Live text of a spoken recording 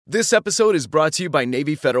This episode is brought to you by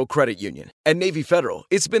Navy Federal Credit Union. At Navy Federal,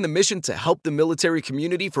 it's been the mission to help the military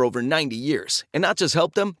community for over 90 years. And not just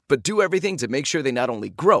help them, but do everything to make sure they not only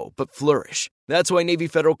grow, but flourish. That's why Navy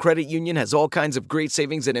Federal Credit Union has all kinds of great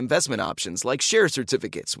savings and investment options like share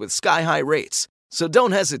certificates with sky-high rates. So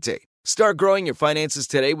don't hesitate. Start growing your finances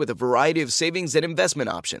today with a variety of savings and investment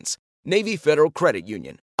options. Navy Federal Credit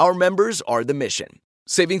Union. Our members are the mission.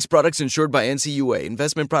 Savings products insured by NCUA.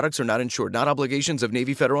 Investment products are not insured, not obligations of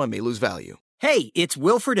Navy Federal and may lose value. Hey, it's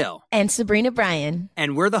Will Friedle. And Sabrina Bryan.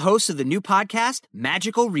 And we're the hosts of the new podcast,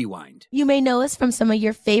 Magical Rewind. You may know us from some of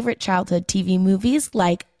your favorite childhood TV movies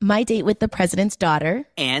like My Date with the President's Daughter.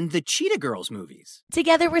 And the Cheetah Girls movies.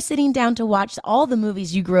 Together, we're sitting down to watch all the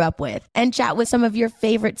movies you grew up with and chat with some of your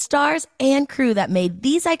favorite stars and crew that made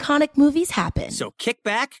these iconic movies happen. So kick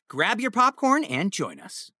back, grab your popcorn, and join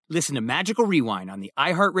us. Listen to Magical Rewind on the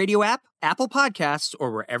iHeartRadio app, Apple Podcasts,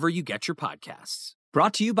 or wherever you get your podcasts.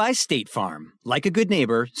 Brought to you by State Farm. Like a good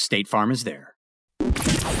neighbor, State Farm is there.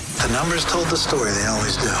 The numbers told the story, they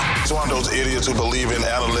always do. It's one of those idiots who believe in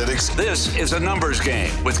analytics. This is a numbers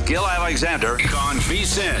game with Gil Alexander on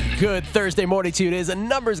VSiN. Good Thursday morning to you. It is a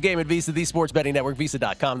numbers game at VSiN, the sports betting network,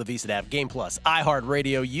 VSiN.com, the VSiN app, Game Plus,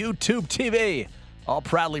 iHeartRadio, YouTube TV. All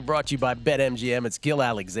proudly brought to you by BetMGM. It's Gil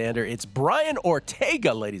Alexander. It's Brian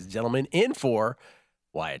Ortega, ladies and gentlemen, in for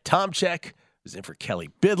Wyatt Tomchek, who's in for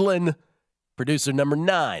Kelly Bidlin, producer number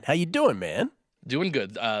 9. How you doing, man? Doing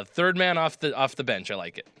good. Third man off the bench. I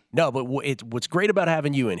like it. No, but what's great about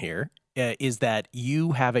having you in here is that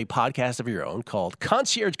you have a podcast of your own called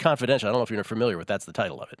Concierge Confidential. I don't know if you're familiar with that's the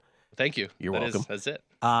title of it. Thank you. You're welcome. That's it.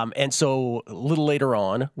 And so a little later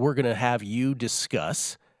on, we're going to have you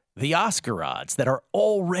discuss the Oscar odds that are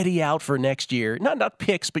already out for next year. Not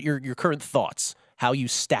picks, but your current thoughts, how you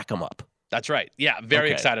stack them up. That's right. Yeah,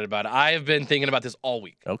 very excited about it. I have been thinking about this all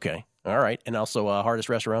week. Okay. All right. And also hardest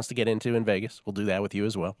restaurants to get into in Vegas. We'll do that with you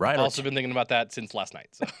as well. Brian I've also been thinking about that since last night.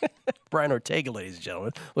 So. Brian Ortega, ladies and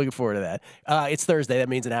gentlemen. Looking forward to that. It's Thursday. That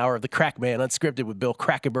means an hour of the Crack Man Unscripted with Bill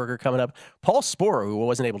Krackomberger coming up. Paul Sporer, who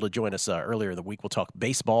wasn't able to join us earlier in the week, will talk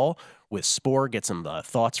baseball with Sporer, get some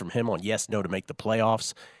thoughts from him on yes, no to make the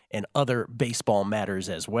playoffs and other baseball matters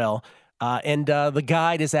as well. And the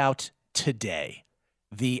guide is out today.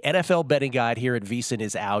 The NFL betting guide here at VSiN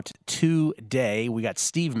is out today. We got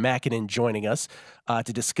Steve Makinen joining us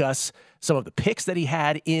to discuss some of the picks that he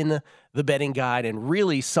had in the betting guide and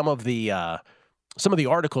really some of the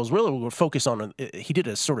articles. Really, we'll focus on. He did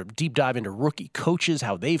a sort of deep dive into rookie coaches,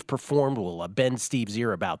 how they've performed. We'll bend Steve's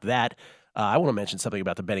ear about that. I want to mention something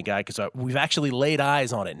about the betting guide because we've actually laid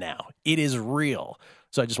eyes on it now. It is real.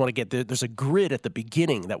 So I just want to there's a grid at the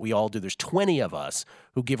beginning that we all do. There's 20 of us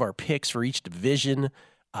who give our picks for each division,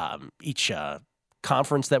 each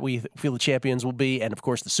conference that we feel the champions will be, and, of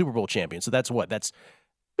course, the Super Bowl champion. So that's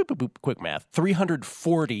quick math,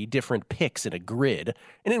 340 different picks in a grid.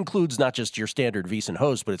 And it includes not just your standard VSiN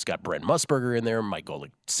host, but it's got Brent Musburger in there, Mike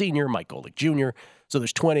Golick Sr., Mike Golick Jr. So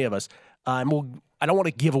there's 20 of us. I don't want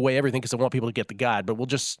to give away everything because I want people to get the guide, but we'll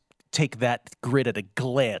just take that grid at a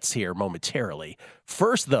glance here momentarily.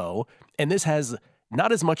 First, though, and this has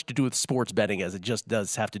not as much to do with sports betting as it just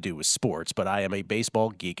does have to do with sports, but I am a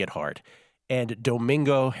baseball geek at heart. And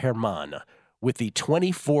Domingo Germán with the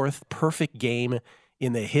 24th perfect game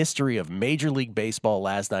in the history of Major League Baseball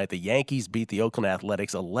last night. The Yankees beat the Oakland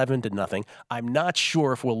Athletics 11-0. I'm not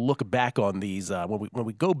sure if we'll look back on these when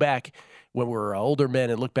we go back when we're older men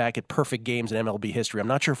and look back at perfect games in MLB history. I'm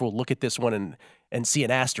not sure if we'll look at this one and see an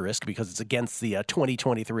asterisk because it's against the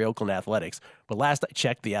 2023 Oakland Athletics. But last I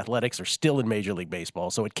checked, the Athletics are still in Major League Baseball,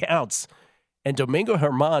 so it counts. And Domingo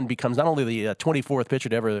Germán becomes not only the 24th pitcher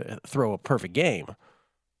to ever throw a perfect game,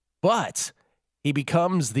 but he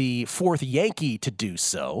becomes the 4th Yankee to do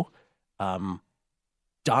so. Don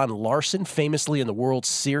Larson, famously in the World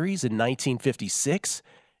Series in 1956.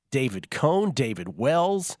 David Cone, David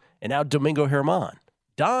Wells, and now Domingo Germán.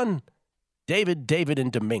 Don, David,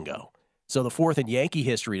 and Domingo. So the 4th in Yankee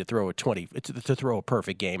history to throw a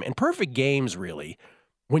perfect game. And perfect games, really,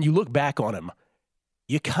 when you look back on them,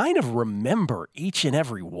 you kind of remember each and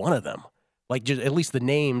every one of them. Like just, at least the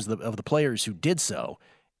names of the players who did so.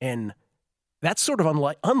 And that's sort of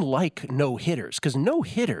unlike no-hitters, because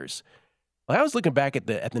no-hitters, like I was looking back at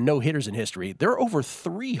the no-hitters in history, there are over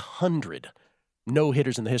 300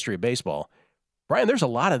 no-hitters in the history of baseball. Brian, there's a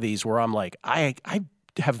lot of these where I'm like, I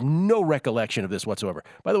have no recollection of this whatsoever.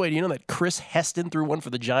 By the way, do you know that Chris Heston threw one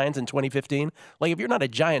for the Giants in 2015? Like, if you're not a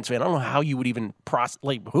Giants fan, I don't know how you would even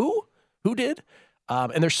who? Who did?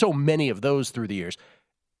 And there's so many of those through the years.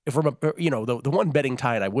 from the one betting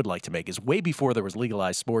tie I would like to make is way before there was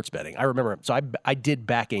legalized sports betting. I remember, so I did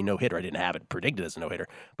back a no-hitter. I didn't have it predicted as a no-hitter,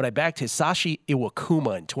 but I backed Hisashi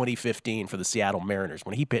Iwakuma in 2015 for the Seattle Mariners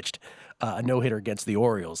when he pitched a no-hitter against the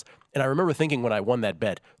Orioles. And I remember thinking when I won that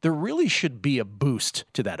bet, there really should be a boost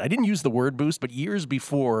to that. I didn't use the word boost, but years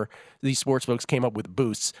before these sports folks came up with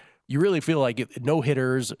boosts, you really feel like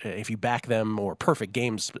no-hitters, if you back them, or perfect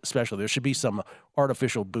games especially, there should be some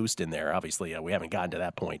artificial boost in there. Obviously, we haven't gotten to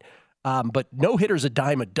that point. But no-hitters a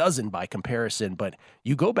dime a dozen by comparison. But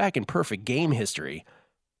you go back in perfect game history,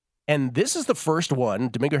 and this is the first one,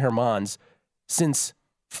 Domingo Germán's, since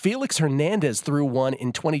Felix Hernandez threw one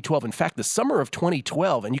in 2012. In fact, the summer of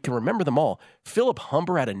 2012, and you can remember them all, Philip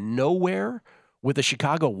Humber out of nowhere with the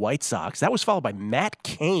Chicago White Sox. That was followed by Matt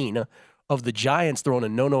Cain of the Giants throwing a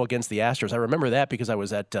no-no against the Astros. I remember that because I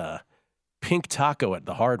was at Pink Taco at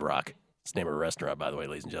the Hard Rock. It's the name of a restaurant, by the way,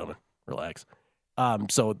 ladies and gentlemen. Relax.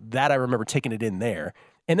 So that I remember taking it in there.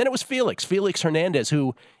 And then it was Felix Hernandez,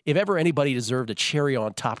 who, if ever anybody deserved a cherry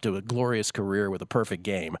on top to a glorious career with a perfect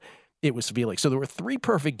game, it was Felix. So there were 3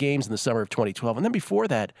 perfect games in the summer of 2012. And then before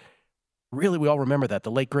that, really, we all remember that.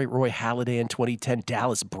 The late, great Roy Halladay in 2010,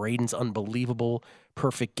 Dallas Braden's unbelievable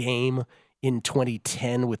perfect game in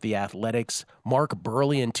 2010 with the Athletics, Mark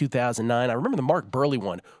Burley in 2009. I remember the Mark Burley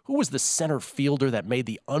one. Who was the center fielder that made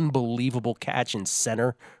the unbelievable catch in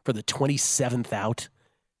center for the 27th out?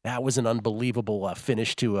 That was an unbelievable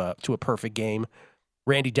finish to a perfect game.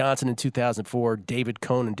 Randy Johnson in 2004, David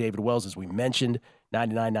Cone and David Wells, as we mentioned,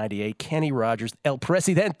 99-98, Kenny Rogers, El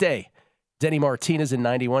Presidente, Denny Martinez in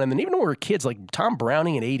 91, and then even when we were kids, like Tom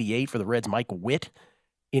Browning in 88 for the Reds, Mike Witt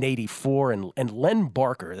in 84, and Len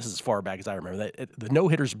Barker, this is as far back as I remember, the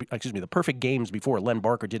no-hitters, the perfect games before Len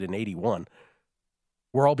Barker did in 81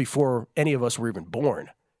 were all before any of us were even born,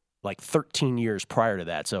 like 13 years prior to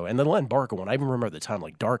that. So, and the Len Barker one, I even remember at the time,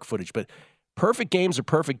 like dark footage, but perfect games are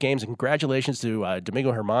perfect games, and congratulations to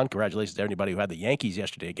Domingo Germán. Congratulations to everybody who had the Yankees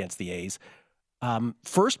yesterday against the A's.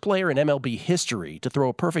 First player in MLB history to throw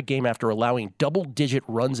a perfect game after allowing double-digit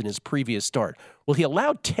runs in his previous start. Well, he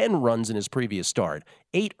allowed 10 runs in his previous start,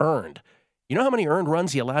 8 earned. You know how many earned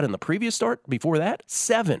runs he allowed in the previous start before that?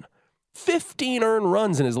 7. 15 earned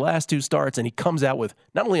runs in his last 2 starts, and he comes out with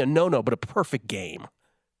not only a no-no, but a perfect game.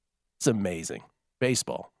 It's amazing.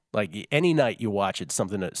 Baseball. Like, any night you watch it,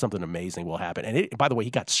 something amazing will happen. And by the way, he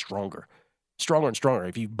got stronger and stronger.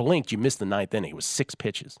 If you blinked, you missed the 9th inning. It was 6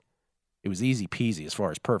 pitches. It was easy peasy as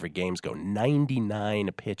far as perfect games go.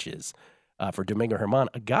 99 pitches for Domingo Germán,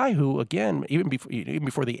 a guy who, again, even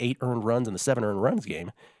before the 8 earned runs and the 7 earned runs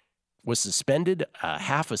game, was suspended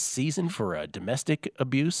half a season for domestic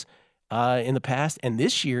abuse in the past. And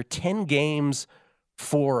this year, 10 games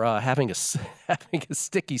for having a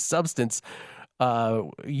sticky substance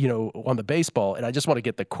on the baseball. And I just want to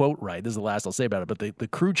get the quote right. This is the last I'll say about it. But the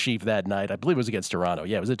crew chief that night, I believe it was against Toronto.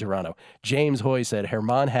 Yeah, it was at Toronto. James Hoy said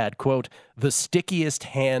Germán had, quote, the stickiest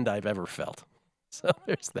hand I've ever felt. So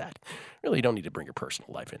there's that. Really, you don't need to bring your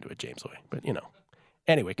personal life into it, James Hoy. But,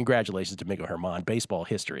 Anyway, congratulations to Domingo Germán, baseball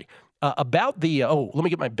history. About the, let me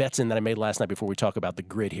get my bets in that I made last night before we talk about the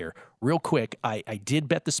grid here. Real quick, I did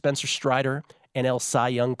bet the Spencer Strider NL Cy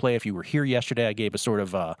Young play. If you were here yesterday, I gave a sort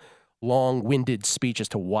of long-winded speech as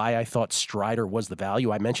to why I thought Strider was the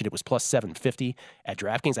value. I mentioned it was plus 750 at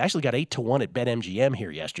DraftKings. I actually got 8-1 at BetMGM here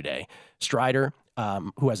yesterday. Strider,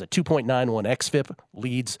 who has a 2.91 xFIP,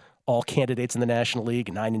 leads all candidates in the National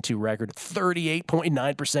League, 9-2 record,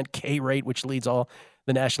 38.9% K rate, which leads all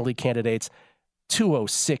the National League candidates.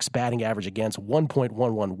 206 batting average against,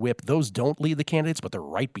 1.11 whip. Those don't lead the candidates, but they're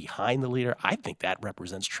right behind the leader. I think that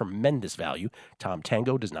represents tremendous value. Tom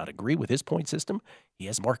Tango does not agree with his point system. He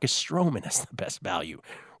has Marcus Stroman as the best value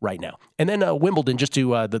right now. And then Wimbledon, just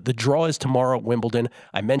to the draw is tomorrow at Wimbledon.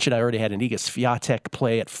 I mentioned I already had an Iga Swiatek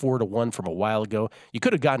play at 4-1 from a while ago. You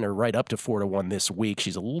could have gotten her right up to 4-1 this week.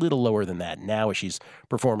 She's a little lower than that now as she's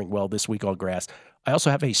performing well this week on grass. I also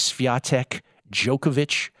have a Swiatek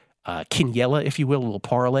Djokovic Quiniela, if you will, a little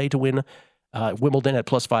parlay to win Wimbledon at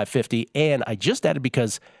plus 550. And I just added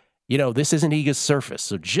because, this isn't Iga's surface.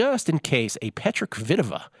 So just in case, a Petra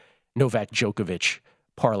Kvitova, Novak Djokovic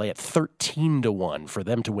parlay at 13-1 for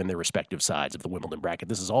them to win their respective sides of the Wimbledon bracket.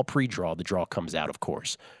 This is all pre-draw. The draw comes out, of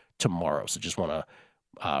course, tomorrow. So just want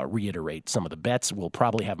to reiterate some of the bets. We'll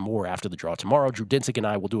probably have more after the draw tomorrow. Drew Dinsick and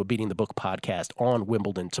I will do a Beating the Book podcast on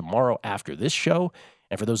Wimbledon tomorrow after this show.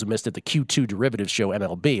 And for those who missed it, the Q2 Derivatives Show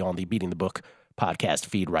MLB on the Beating the Book podcast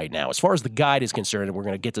feed right now. As far as the guide is concerned, and we're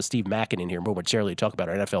going to get to Steve Mackin in here momentarily to talk about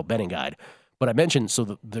our NFL betting guide, But I mentioned,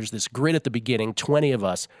 so there's this grid at the beginning, 20 of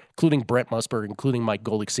us, including Brent Musburg, including Mike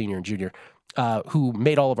Golick Sr. and Jr., who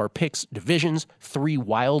made all of our picks, divisions, 3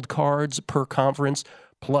 wild cards per conference,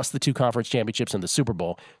 plus the 2 conference championships and the Super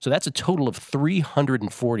Bowl. So that's a total of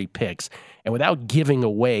 340 picks. And without giving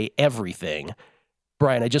away everything,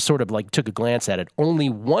 Brian, I just sort of like took a glance at it. Only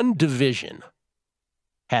one division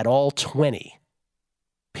had all 20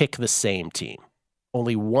 pick the same team.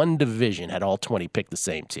 Only one division had all 20 pick the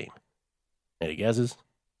same team. Any guesses?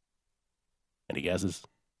 Any guesses?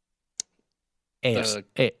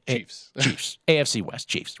 Chiefs. Chiefs. AFC West,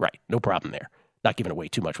 Chiefs. Right. No problem there. Not giving away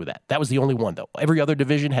too much with that. That was the only one, though. Every other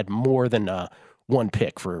division had more than one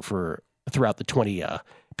pick for throughout the 20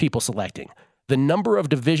 people selecting. The number of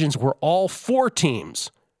divisions where all 4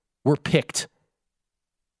 teams were picked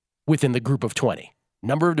within the group of 20.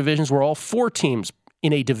 Number of divisions where all 4 teams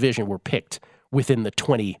in a division were picked within the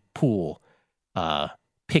 20 pool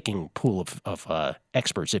picking pool of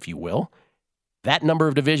experts, if you will. That number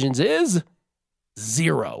of divisions is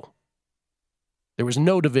 0. There was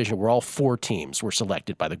no division where all 4 teams were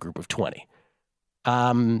selected by the group of 20.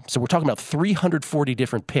 So we're talking about 340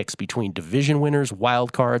 different picks between division winners,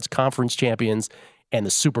 wild cards, conference champions, and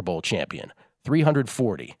the Super Bowl champion.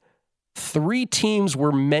 340. 3 teams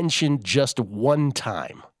were mentioned just one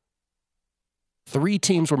time. 3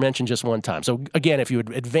 teams were mentioned just one time. So, again, if you had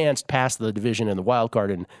advanced past the division and the wild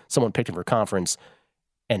card and someone picked him for conference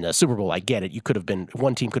and the Super Bowl, I get it.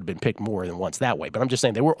 One team could have been picked more than once that way. But I'm just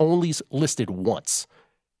saying they were only listed once.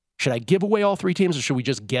 Should I give away all 3 teams or should we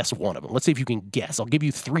just guess one of them? Let's see if you can guess. I'll give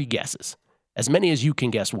you 3 guesses. As many as you can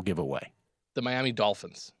guess, we'll give away. The Miami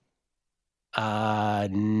Dolphins.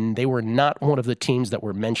 They were not one of the teams that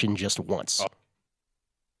were mentioned just once. Oh.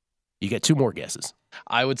 You get 2 more guesses.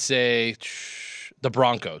 I would say the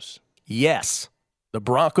Broncos. Yes. The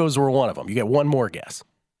Broncos were one of them. You get 1 more guess.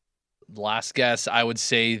 Last guess, I would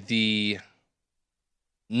say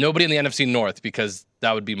nobody in the NFC North, because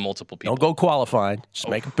that would be multiple people. Don't go qualifying. Just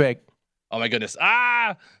make a pick. Oh, my goodness.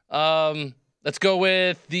 Let's go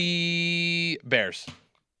with the Bears.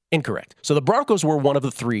 Incorrect. So the Broncos were one of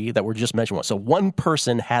the 3 that were just mentioned. So one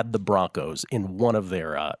person had the Broncos in one of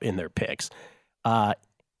their picks.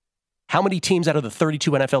 How many teams out of the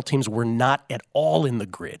 32 NFL teams were not at all in the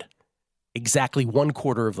grid? Exactly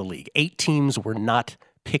 1/4 of the league. 8 teams were not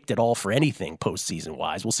picked at all for anything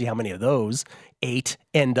postseason-wise. We'll see how many of those 8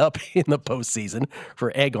 end up in the postseason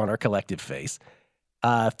for egg on our collective face.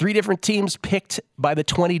 3 different teams picked by the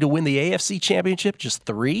 20 to win the AFC championship, just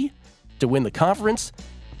 3 to win the conference.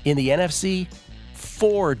 In the NFC,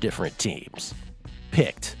 4 different teams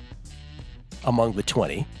picked among the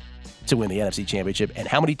 20 to win the NFC championship. And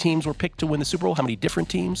how many teams were picked to win the Super Bowl? How many different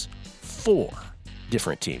teams? 4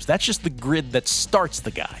 different teams. That's just the grid that starts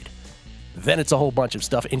the guide. Then it's a whole bunch of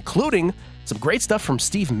stuff, including some great stuff from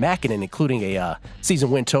Steve Makinen, including a season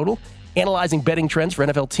win total, analyzing betting trends for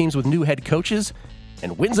NFL teams with new head coaches,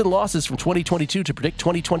 and wins and losses from 2022 to predict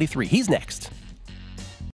 2023. He's next.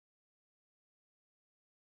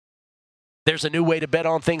 There's a new way to bet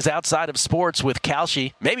on things outside of sports with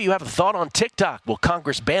Kalshi. Maybe you have a thought on TikTok. Will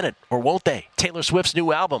Congress ban it or won't they? Taylor Swift's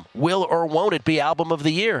new album. Will or won't it be album of the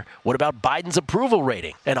year? What about Biden's approval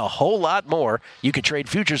rating? And a whole lot more. You can trade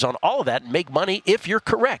futures on all of that and make money if you're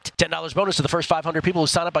correct. $10 bonus to the first 500 people who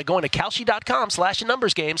sign up by going to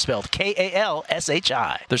Kalshi.com/numbersgame, spelled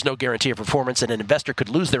Kalshi. There's no guarantee of performance and an investor could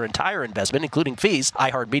lose their entire investment, including fees.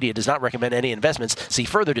 iHeartMedia does not recommend any investments. See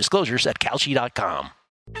further disclosures at Kalshi.com.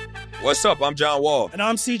 What's up? I'm John Wall. And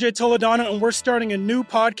I'm CJ Toledano, and we're starting a new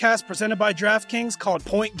podcast presented by DraftKings called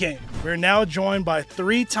Point Game. We're now joined by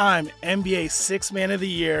 3-time NBA Sixth Man of the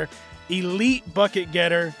Year, elite bucket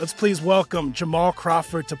getter. Let's please welcome Jamal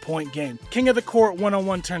Crawford to Point Game. King of the Court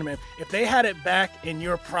one-on-one tournament. If they had it back in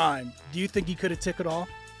your prime, do you think you could have took it all?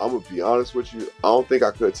 I'm going to be honest with you. I don't think I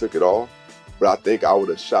could have took it all, but I think I would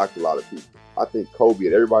have shocked a lot of people. I think Kobe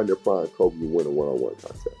and everybody in their prime, Kobe would win a one-on-one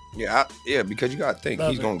contest. Yeah, because you got to think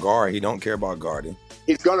he's going to guard. He don't care about guarding.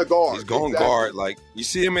 He's going to guard. He's going to guard. Like, you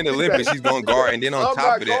see him in the Olympics, he's going to guard. And then on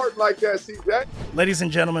top of that. I'm not like that, CJ. Ladies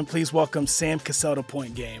and gentlemen, please welcome Sam Cassell to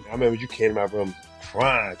Point Game. I remember you came to my room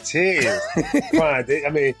crying, tears. Crying. I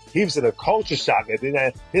mean, he was in a culture shock. And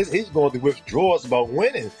then he's going through withdrawals about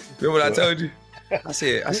winning. Remember what I told you? I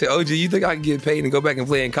said, OG, you think I can get paid and go back and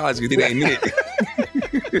play in college because it ain't it?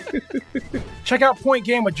 Check out Point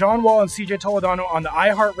Game with John Wall and CJ Toledano on the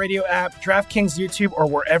iHeartRadio app, DraftKings YouTube, or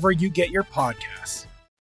wherever you get your podcasts.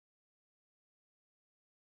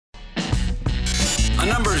 A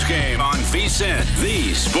numbers game on VSiN,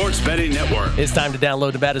 the Sports Betting Network. It's time to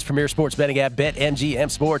download Nevada's premier sports betting app, BetMGM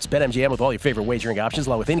Sports. BetMGM with all your favorite wagering options,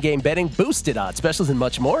 along with in-game betting, boosted odds specials, and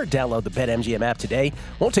much more. Download the BetMGM app today.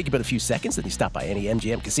 Won't take you but a few seconds. Then you stop by any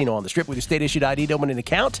MGM casino on the Strip with your state-issued ID to open an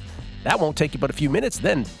account. That won't take you but a few minutes.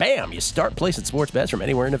 Then, bam, you start placing sports bets from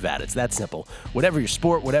anywhere in Nevada. It's that simple. Whatever your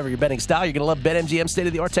sport, whatever your betting style, you're going to love BetMGM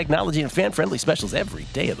state-of-the-art technology and fan-friendly specials every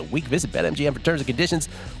day of the week. Visit BetMGM for terms and conditions.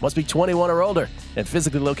 Must be 21 or older and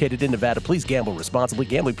physically located in Nevada. Please gamble responsibly.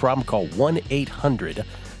 Gambling problem, call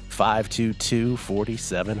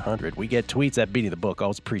 1-800-522-4700. We get tweets at Beating the Book.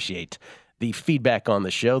 Always appreciate the feedback on the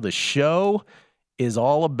show. The show is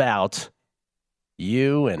all about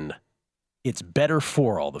you, and it's better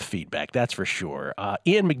for all the feedback, that's for sure.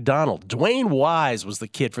 Ian McDonald, Dwayne Wise was the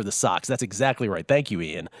kid for the Sox. That's exactly right. Thank you,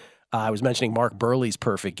 Ian. I was mentioning Mark Burley's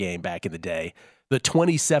perfect game back in the day. The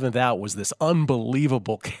 27th out was this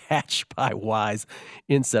unbelievable catch by Wise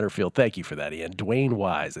in center field. Thank you for that, Ian. Dwayne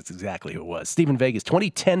Wise, that's exactly who it was. Stephen Vegas,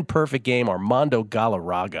 2010 perfect game, Armando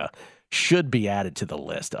Galarraga should be added to the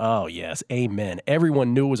list. Oh, yes, amen.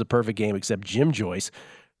 Everyone knew it was a perfect game except Jim Joyce,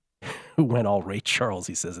 who went all Ray Charles,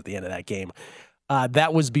 he says, at the end of that game.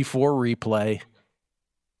 That was before replay.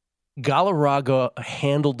 Galarraga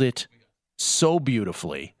handled it so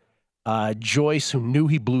beautifully. Joyce, who knew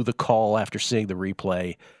he blew the call after seeing the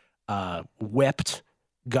replay, wept.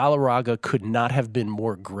 Galarraga could not have been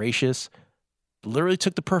more gracious. Literally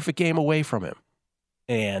took the perfect game away from him.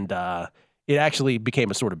 And it actually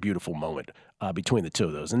became a sort of beautiful moment between the two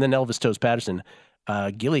of those. And then Elvis Toes Patterson,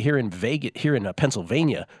 Gilly, here in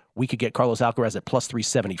Pennsylvania, we could get Carlos Alcaraz at plus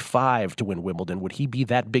 375 to win Wimbledon. Would he be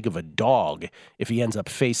that big of a dog if he ends up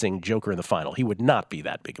facing Joker in the final? He would not be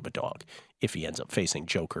that big of a dog if he ends up facing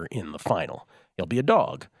Joker in the final. He'll be a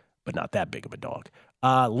dog, but not that big of a dog.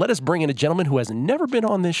 Let us bring in a gentleman who has never been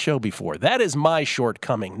on this show before. That is my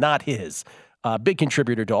shortcoming, not his. Big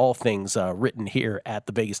contributor to all things written here at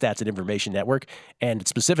the Vegas Stats and Information Network, and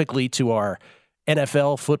specifically to our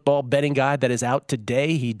NFL football betting guide that is out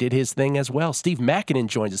today. He did his thing as well. Steve Makinen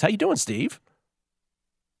joins us. How you doing, Steve?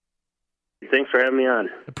 Thanks for having me on.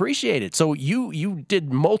 Appreciate it. So you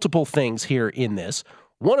did multiple things here in this.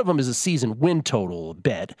 One of them is a season win total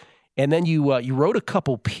bet, and then you wrote a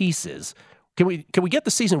couple pieces. Can we get the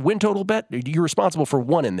season win total bet? You're responsible for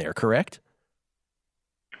one in there, correct?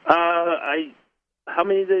 How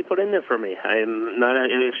many did they put in there for me? I'm not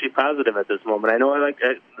actually positive at this moment. I know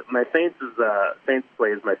my Saints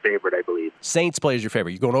play is my favorite, I believe. Saints play is your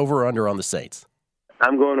favorite. You going over or under on the Saints?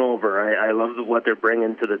 I'm going over. I love what they're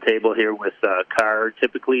bringing to the table here with Carr.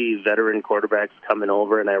 Typically, veteran quarterbacks coming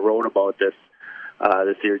over, and I wrote about this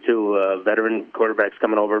year too. Veteran quarterbacks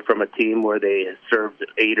coming over from a team where they served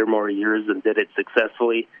 8 or more years and did it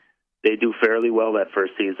successfully. They do fairly well that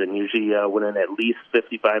first season, usually winning at least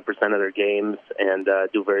 55% of their games and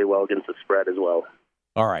do very well against the spread as well.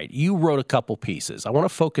 All right. You wrote a couple pieces. I want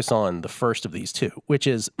to focus on the first of these two, which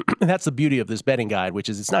is that's the beauty of this betting guide, which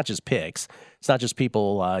is it's not just picks. It's not just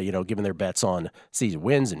people, giving their bets on season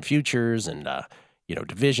wins and futures and,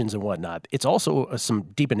 divisions and whatnot. It's also some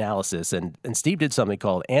deep analysis. And Steve did something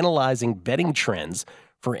called Analyzing Betting Trends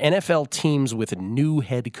for NFL Teams with New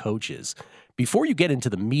Head Coaches. Before you get into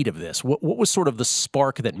the meat of this, what was sort of the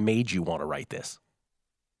spark that made you want to write this?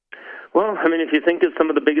 Well, I mean, if you think of some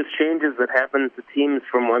of the biggest changes that happen to teams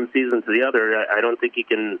from one season to the other, I don't think you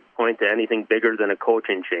can point to anything bigger than a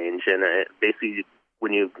coaching change. And basically,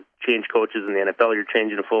 when you change coaches in the NFL, you're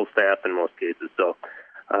changing a full staff in most cases. So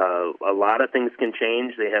a lot of things can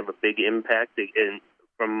change. They have a big impact. And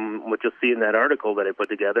from what you'll see in that article that I put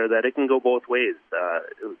together, that it can go both ways.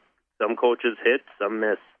 Some coaches hit, some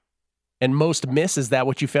miss. And most miss, is that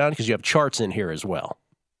what you found? Because you have charts in here as well.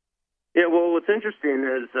 Yeah, well, what's interesting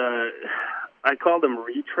is I call them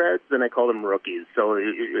retreads and I call them rookies. So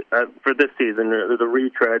for this season, the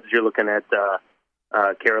retreads, you're looking at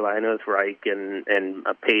Carolina with Reich and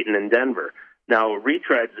Peyton and Denver. Now,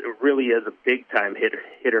 retreads really is a big-time hit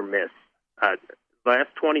or miss.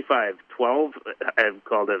 Last 25, 12 I've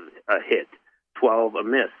called a hit. 12 a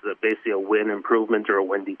miss, basically a win improvement or a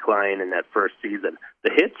win decline in that first season. The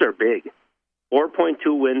hits are big,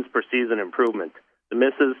 4.2 wins per season improvement. The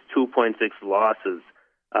misses, 2.6 losses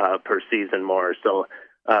per season more. So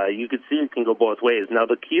you could see it can go both ways. Now,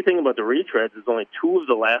 the key thing about the retreads is only 2 of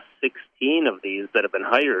the last 16 of these that have been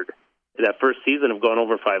hired that first season have gone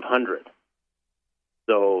over 500.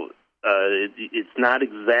 So it's not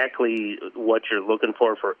exactly what you're looking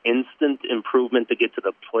for instant improvement to get to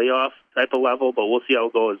the playoff type of level, but we'll see how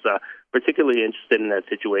it goes. Particularly interested in that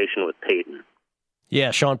situation with Peyton.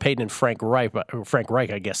 Yeah, Sean Payton and Frank Reich,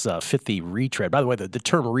 I guess, fit the retread. By the way, the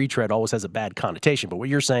term retread always has a bad connotation, but what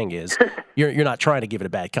you're saying is you're not trying to give it a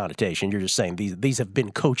bad connotation. You're just saying these have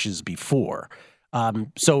been coaches before.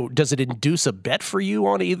 So does it induce a bet for you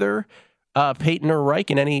on either Payton or Reich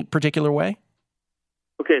in any particular way?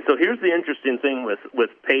 Okay, so here's the interesting thing with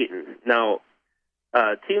Payton. Now,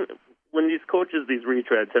 when these coaches, these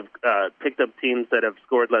retreads, have picked up teams that have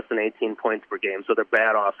scored less than 18 points per game, so they're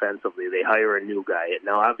bad offensively, they hire a new guy.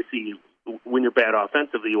 Now, obviously, when you're bad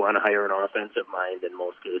offensively, you want to hire an offensive mind in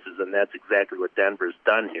most cases, and that's exactly what Denver's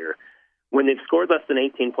done here. When they've scored less than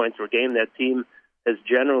 18 points per game, that team has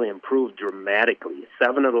generally improved dramatically.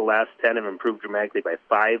 7 of the last 10 have improved dramatically by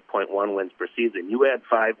 5.1 wins per season. You add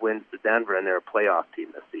 5 wins to Denver, and they're a playoff team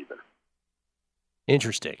this season.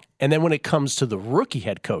 Interesting. And then when it comes to the rookie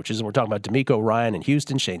head coaches, and we're talking about D'Amico Ryan in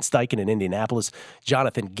Houston, Shane Steichen in Indianapolis,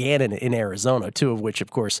 Jonathan Gannon in Arizona, two of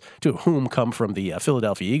whom come from the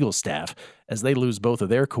Philadelphia Eagles staff, as they lose both of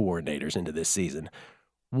their coordinators into this season.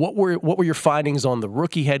 What were your findings on the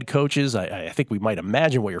rookie head coaches? I think we might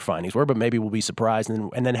imagine what your findings were, but maybe we'll be surprised.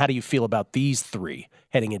 And then how do you feel about these 3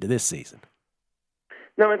 heading into this season?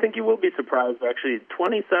 No, I think you will be surprised. Actually,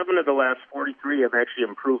 27 of the last 43 have actually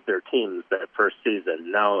improved their teams that first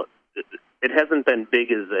season. Now, it hasn't been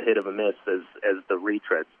big as a hit of a miss as the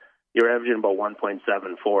retreads. You're averaging about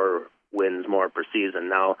 1.74 wins more per season.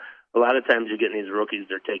 Now, a lot of times you're getting these rookies,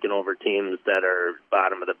 they're taking over teams that are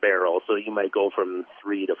bottom of the barrel, so you might go from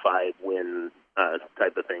 3 to 5 win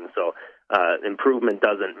type of thing. So improvement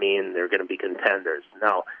doesn't mean they're going to be contenders.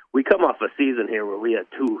 Now, we come off a season here where we had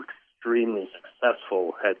 2 extremely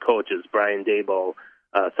successful head coaches. Brian Daboll,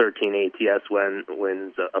 13 ATS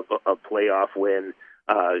wins, a playoff win.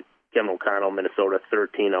 Kevin O'Connell, Minnesota,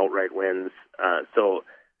 13 outright wins. So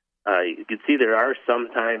you can see there are some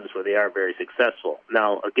times where they are very successful.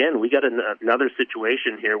 Now, again, we got another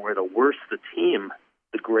situation here where the worse the team,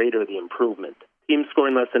 the greater the improvement. Teams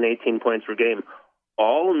scoring less than 18 points per game,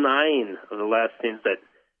 all 9 of the last teams that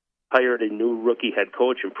hired a new rookie head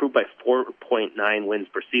coach improved by 4.9 wins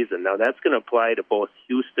per season. Now, that's going to apply to both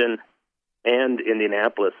Houston and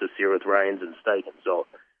Indianapolis this year with Ryans and Steichen. So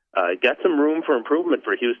got some room for improvement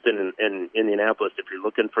for Houston and Indianapolis if you're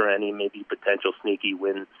looking for any maybe potential sneaky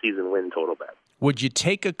season win total bet. Would you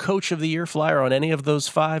take a Coach of the Year flyer on any of those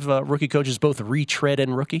 5 rookie coaches, both retread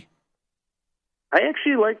and rookie? I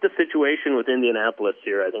actually like the situation with Indianapolis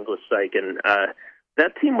here, I think, with Steichen.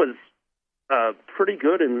 That team was pretty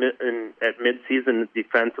good at midseason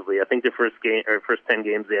defensively. I think their first 10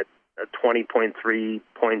 games they had 20.3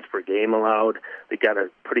 points per game allowed. They got a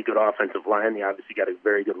pretty good offensive line. They obviously got a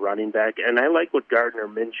very good running back, and I like what Gardner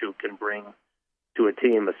Minshew can bring to a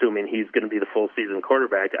team, assuming he's going to be the full season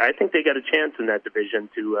quarterback. I think they got a chance in that division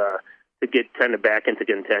to get kind of back into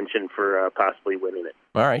contention for possibly winning it.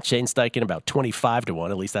 All right, Shane Steichen about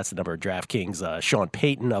 25-1. At least that's the number of DraftKings. Sean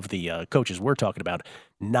Payton of the coaches we're talking about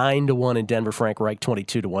 9-1 in Denver. Frank Reich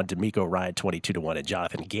 22-1. D'Amico Ryan 22-1, and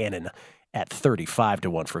Jonathan Gannon at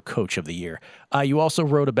 35-1 for Coach of the Year. You also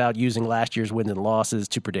wrote about using last year's wins and losses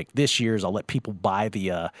to predict this year's. I'll let people buy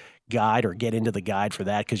the guide or get into the guide for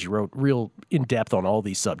that because you wrote real in-depth on all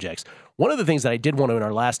these subjects. One of the things that I did want to in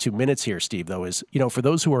our last 2 minutes here, Steve, though, is, for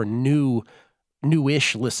those who are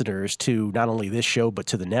newish listeners to not only this show but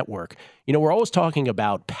to the network, we're always talking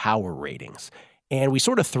about power ratings. And we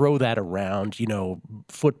sort of throw that around,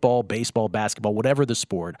 football, baseball, basketball, whatever the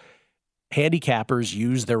sport. Handicappers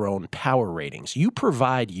use their own power ratings. You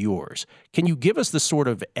provide yours. Can you give us the sort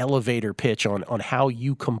of elevator pitch on how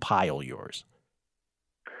you compile yours?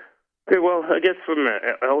 Okay, well, I guess from an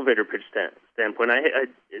elevator pitch standpoint,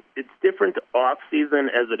 it's different off season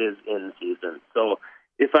as it is in season. So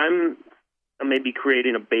if I'm maybe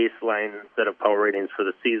creating a baseline set of power ratings for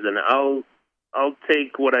the season, I'll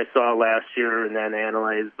take what I saw last year and then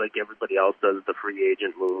analyze, like everybody else does, the free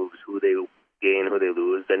agent moves, who they gain, who they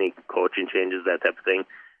lose, any coaching changes, that type of thing.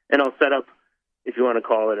 And I'll set up, if you want to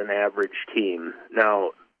call it, an average team.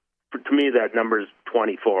 Now, to me, that number is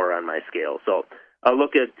 24 on my scale. So I'll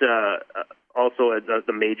look at also at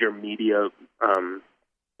the major media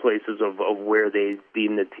places of where they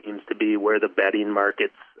deem the teams to be, where the betting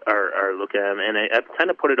markets are looking at them. And I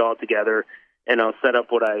kind of put it all together, and I'll set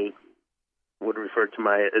up what I would refer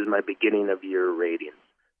to as my beginning of year ratings.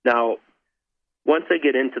 Now, once I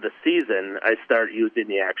get into the season, I start using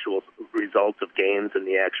the actual results of games and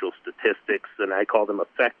the actual statistics, and I call them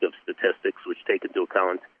effective statistics, which take into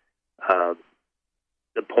account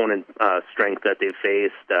opponent strength that they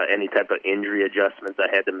faced, any type of injury adjustments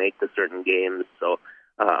I had to make to certain games. So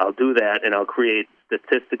I'll do that, and I'll create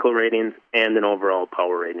statistical ratings and an overall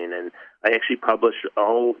power rating. And I actually publish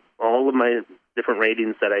all of my different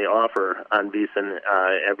ratings that I offer on VSiN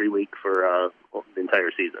every week for the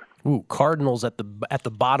entire season. Ooh, Cardinals at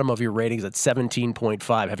the bottom of your ratings at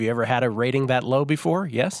 17.5. Have you ever had a rating that low before?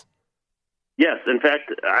 Yes? Yes. In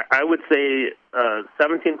fact, I would say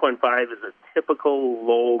 17.5 is a typical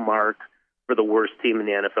low mark for the worst team in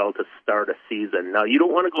the NFL to start a season. Now, you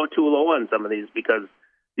don't want to go too low on some of these because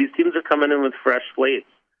these teams are coming in with fresh slates.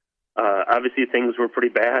 Obviously, things were pretty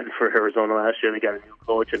bad for Arizona last year. They got a new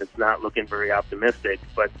coach, and it's not looking very optimistic.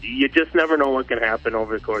 But you just never know what can happen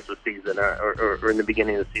over the course of the season or in the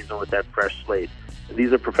beginning of the season with that fresh slate.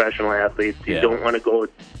 These are professional athletes. You don't want to go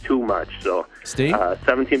too much. So, Steve?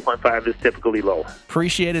 17.5 is typically low.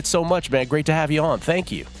 Appreciate it so much, man. Great to have you on. Thank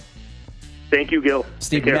you. Thank you, Gil.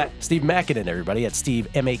 Steve Makinen, everybody, at Steve,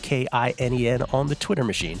 M-A-K-I-N-E-N, on the Twitter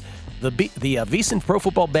machine. The VSiN Pro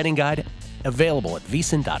Football Betting Guide, available at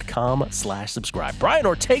VSiN.com/subscribe. Brian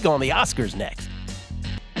Ortega on the Oscars next.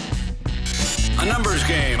 A numbers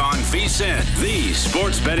game on VSiN, the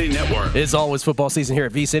sports betting network. It's always football season here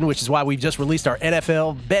at VSiN, which is why we've just released our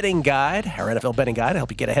NFL betting guide. Our NFL betting guide to help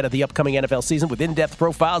you get ahead of the upcoming NFL season with in-depth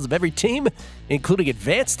profiles of every team, including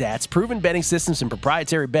advanced stats, proven betting systems, and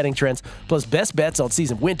proprietary betting trends, plus best bets on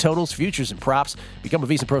season win totals, futures, and props. Become a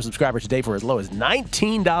VSiN Pro subscriber today for as low as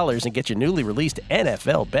 $19 and get your newly released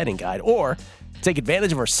NFL betting guide. Or take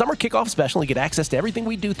advantage of our summer kickoff special and get access to everything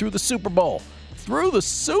we do through the Super Bowl. Through the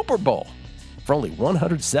Super Bowl. For only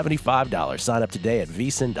 $175. Sign up today at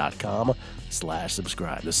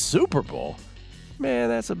VSiN.com/subscribe. The Super Bowl, man,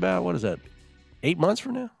 that's about, what is that, 8 months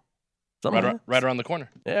from now? Right around the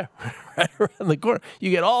corner. Yeah, right around the corner.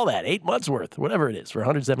 You get all that, 8 months worth, whatever it is, for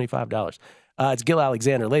 $175. It's Gil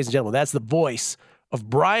Alexander. Ladies and gentlemen, that's the voice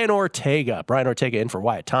of Brian Ortega. Brian Ortega in for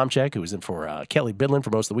Wyatt Tomchek, who was in for Kelly Bidlin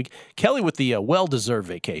for most of the week. Kelly with the well-deserved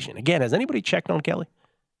vacation. Again, has anybody checked on Kelly?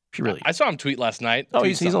 She really. I saw him tweet last night. Oh,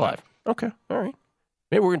 he's alive. Okay, all right.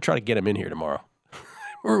 Maybe we're going to try to get him in here tomorrow.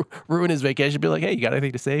 Ruin his vacation. Be like, hey, you got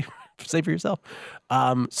anything to say for yourself?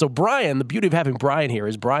 So Brian, the beauty of having Brian here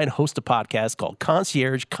is Brian hosts a podcast called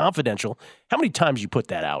Concierge Confidential. How many times you put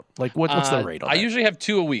that out? Like, what's the rate on that? I usually have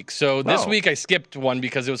 2 a week. So this week I skipped one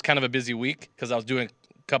because it was kind of a busy week because I was doing a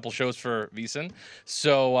couple shows for VSiN.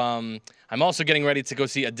 So I'm also getting ready to go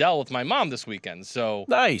see Adele with my mom this weekend. So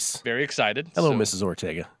nice. Very excited. Hello, Mrs.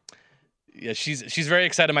 Ortega. Yeah, she's very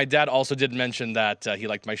excited. My dad also did mention that he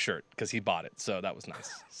liked my shirt because he bought it, so that was nice.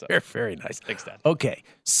 So. Very, very nice. Thanks, Dad. Okay,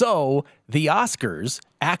 so the Oscars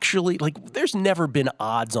actually, there's never been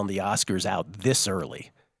odds on the Oscars out this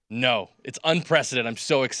early. No, it's unprecedented. I'm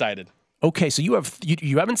so excited. Okay, so you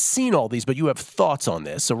haven't seen all these, but you have thoughts on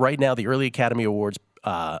this. So right now, the early Academy Awards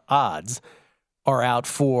odds are out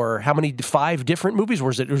for how many? 5 different movies,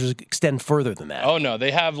 or does it extend further than that? Oh no, they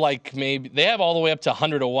have they have all the way up to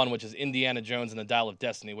 101, which is Indiana Jones and the Dial of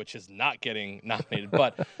Destiny, which is not getting nominated.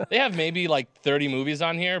 But they have maybe 30 movies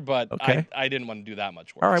on here, but okay. I didn't want to do that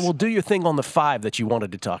much work. All right, well, do your thing on the 5 that you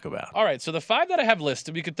wanted to talk about. All right, so the 5 that I have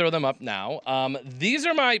listed, we could throw them up now. These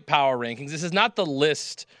are my power rankings. This is not the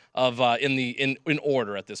list of in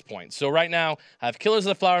order at this point. So right now, I have Killers of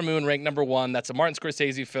the Flower Moon ranked number 1. That's a Martin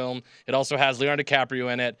Scorsese film. It also has Leonardo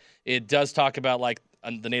DiCaprio in it. It does talk about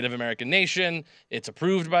the Native American nation. It's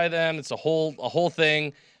approved by them. It's a whole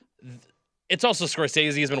thing. It's also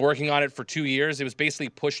Scorsese has been working on it for 2 years. It was basically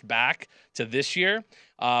pushed back to this year,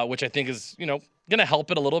 which I think is going to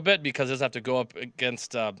help it a little bit because it doesn't have to go up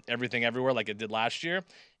against everything everywhere like it did last year.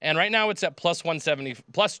 And right now it's at plus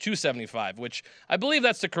 275, which I believe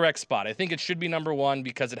that's the correct spot. I think it should be number 1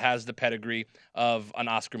 because it has the pedigree of an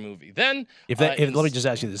Oscar movie. Then, let me just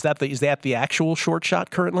ask you this: is that the actual short shot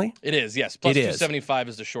currently? It is, yes. Plus 275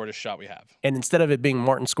 is the shortest shot we have. And instead of it being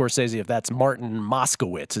Martin Scorsese, if that's Martin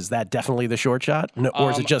Moskowitz, is that definitely the short shot? No, or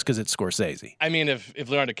is it just because it's Scorsese? I mean, if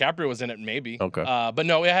Leonardo DiCaprio was in it, maybe. Okay. But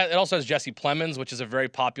no, it also has Jesse Plemons, which is a very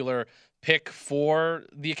popular pick for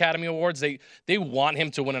the Academy Awards. They want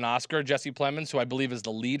him to win an Oscar, Jesse Plemons, who I believe is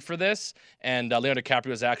the lead for this. And Leonardo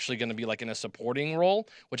DiCaprio is actually going to be in a supporting role,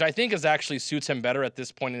 which I think actually suits him better at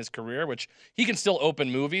this point in his career, which he can still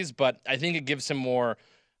open movies, but I think it gives him more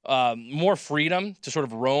freedom to sort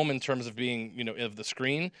of roam in terms of being, of the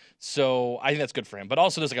screen. So I think that's good for him. But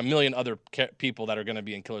also there's a million other people that are going to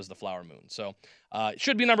be in Killers of the Flower Moon. So it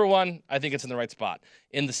should be number 1. I think it's in the right spot.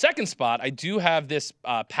 In the second spot, I do have this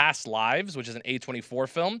Past Lives, which is an A24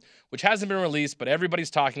 film, which hasn't been released, but everybody's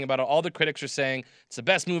talking about it. All the critics are saying it's the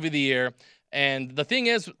best movie of the year. And the thing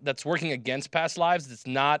is that's working against Past Lives, it's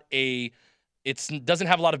not a it doesn't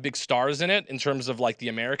have a lot of big stars in it in terms of like the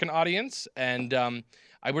American audience. And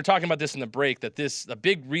we're talking about this in the break, that the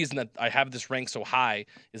big reason that I have this ranked so high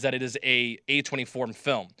is that it is a A24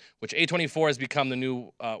 film, which A24 has become the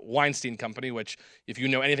new Weinstein Company, which if you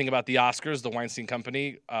know anything about the Oscars, the Weinstein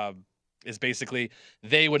Company is basically,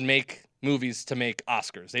 they would make movies to make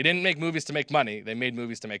Oscars. They didn't make movies to make money. They made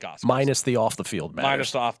movies to make Oscars. Minus the off-the-field matters.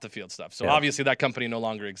 Minus the off-the-field stuff. So obviously that company no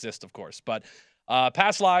longer exists, of course. But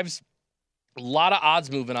Past Lives, a lot of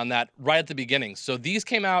odds moving on that right at the beginning. So these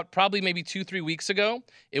came out probably maybe 2-3 weeks ago.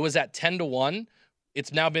 It was at 10-1.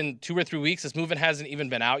 It's now been 2 or 3 weeks. This movie hasn't even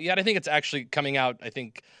been out yet. I think it's actually coming out, I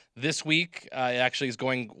think, this week. It actually is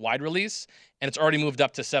going wide release, and it's already moved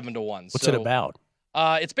up to 7-1. What's it about?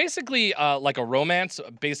 It's basically like a romance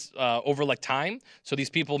based over like time. So these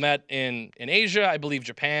people met in Asia, I believe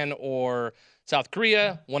Japan or South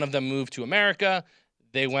Korea. One of them moved to America.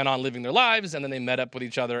 They went on living their lives, and then they met up with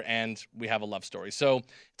each other, and we have a love story. So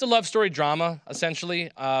it's a love story drama, essentially.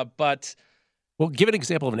 But well, give an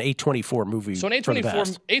example of an A24 movie. So an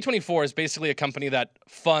A24 is basically a company that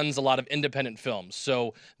funds a lot of independent films.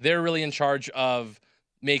 So they're really in charge of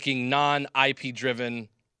making non-IP driven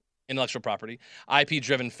intellectual property,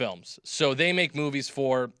 IP-driven films. So they make movies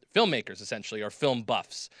for filmmakers, essentially, or film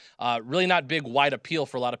buffs. Really not big, wide appeal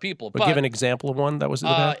for a lot of people. But give an example of one that was in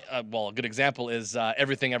the past. Well, a good example is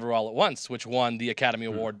Everything Everywhere All at Once, which won the Academy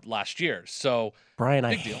Award last year. So, Brian,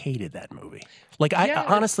 I hated that movie. Like, I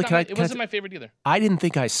honestly, it wasn't my favorite either. I didn't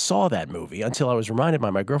think I saw that movie until I was reminded by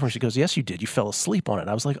my girlfriend. She goes, "Yes, you did. You fell asleep on it." And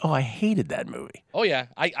I was like, "Oh, I hated that movie." Oh yeah,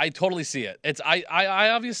 I totally see it. I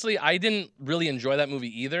obviously I didn't really enjoy that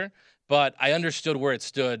movie either, but I understood where it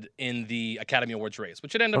stood in the Academy Awards race,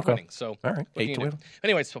 which it ended up winning. So all right, 8-2.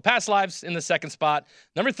 Anyways, so Past Lives in the second spot.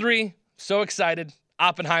 Number 3, so excited.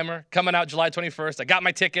 Oppenheimer coming out July 21st. I got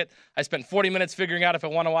my ticket. I spent 40 minutes figuring out if I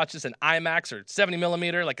want to watch this in IMAX or 70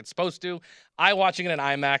 millimeter like it's supposed to. I'm watching it in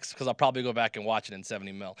IMAX because I'll probably go back and watch it in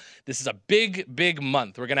 70 mil. This is a big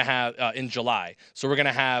month we're going to have in July. So we're going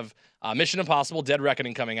to have Mission Impossible Dead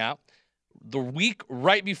Reckoning coming out. The week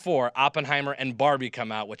right before Oppenheimer and Barbie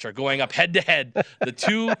come out, which are going up head-to-head. The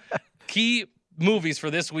two key movies for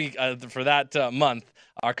this week, for that month,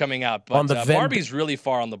 are coming out. But Barbie's really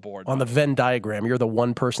far on the board. On the Venn diagram, you're the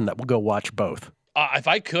one person that will go watch both. If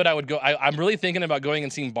I could, I would go. I'm really thinking about going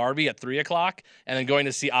and seeing Barbie at 3 o'clock and then going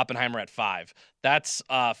to see Oppenheimer at 5. That's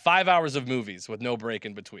 5 hours of movies with no break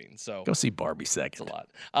in between. So go see Barbie second. That's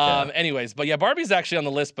a lot. Anyways, but yeah, Barbie's actually on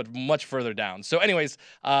the list, but much further down. So anyways,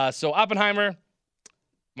 so Oppenheimer,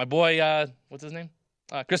 my boy, what's his name?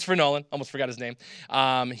 Christopher Nolan, almost forgot his name.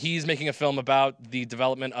 He's making a film about the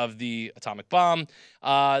development of the atomic bomb.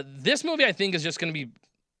 This movie, I think, is just going to be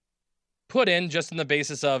put in just on the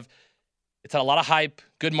basis of it's had a lot of hype,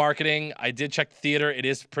 good marketing. I did check the theater. It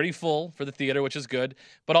is pretty full for the theater, which is good.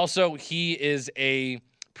 But also, he is a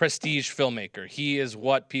prestige filmmaker. He is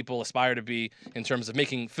what people aspire to be in terms of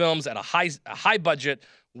making films at a high budget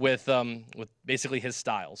with basically his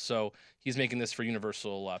style. So he's making this for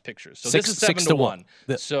Universal Pictures. So this is 7-1.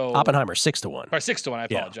 So Oppenheimer 6-1. Or 6-1. I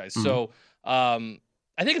apologize. Yeah. So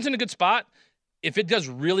I think it's in a good spot. If it does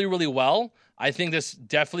really, really well, I think this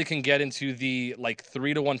definitely can get into the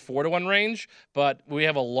 3-1, 4-1 range, but we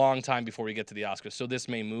have a long time before we get to the Oscars, so this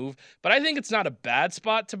may move. But I think it's not a bad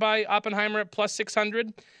spot to buy Oppenheimer at plus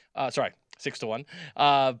 600. 6-1.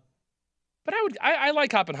 But I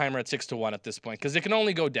like Oppenheimer at 6-1 at this point because it can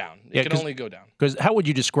only go down. It can only go down. Because how would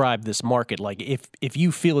you describe this market? Like if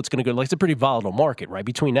you feel it's going to go, it's a pretty volatile market, right?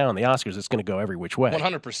 Between now and the Oscars, it's going to go every which way.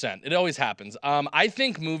 100%. It always happens. I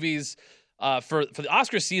think movies. For the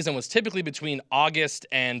Oscar season was typically between August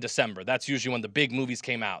and December. That's usually when the big movies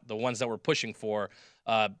came out, the ones that were pushing for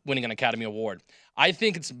winning an Academy Award. I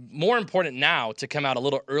think it's more important now to come out a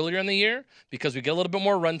little earlier in the year because we get a little bit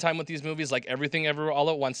more runtime with these movies, like Everything Everywhere All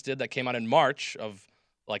at Once did, that came out in March of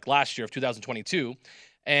last year of 2022.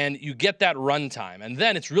 And you get that runtime. And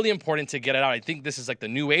then it's really important to get it out. I think this is the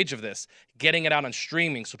new age of this, getting it out on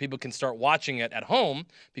streaming so people can start watching it at home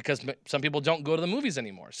because some people don't go to the movies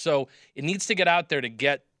anymore. So it needs to get out there to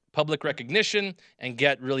get public recognition and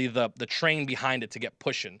get really the train behind it to get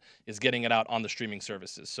pushing is getting it out on the streaming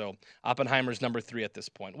services. So Oppenheimer's number 3 at this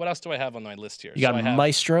point. What else do I have on my list here? You got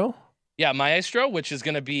Maestro? Yeah, Maestro, which is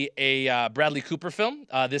going to be a Bradley Cooper film.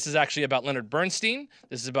 This is actually about Leonard Bernstein.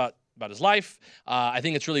 This is about his life. I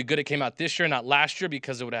think it's really good it came out this year, not last year,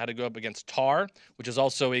 because it would have had to go up against Tar, which is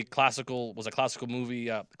also a classical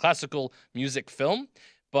movie, classical music film.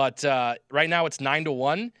 But right now it's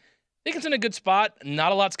 9-1. I think it's in a good spot.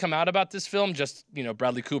 Not a lot's come out about this film. Just,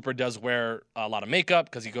 Bradley Cooper does wear a lot of makeup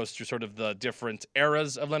because he goes through sort of the different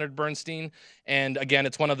eras of Leonard Bernstein. And again,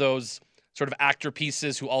 it's one of those sort of actor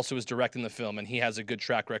pieces who also is directing the film, and he has a good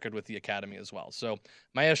track record with the Academy as well. So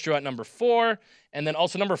Maestro at number 4, and then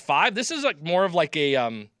also number 5. This is like more of like a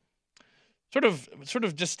sort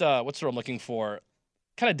of just what's the word I'm looking for?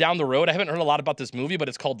 Kind of down the road. I haven't heard a lot about this movie, but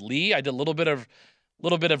it's called Lee. I did a little bit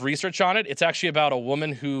of research on it. It's actually about a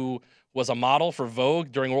woman who was a model for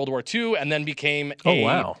Vogue during World War II and then became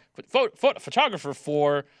a photographer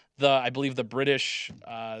for I believe the British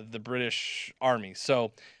Army.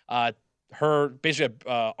 So her basically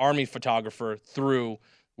a army photographer through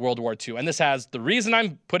World War II. And this has, the reason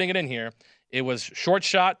I'm putting it in here, it was short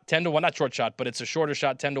shot 10-1, not short shot, but it's a shorter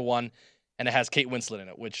shot 10-1. And it has Kate Winslet in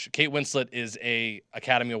it, which Kate Winslet is a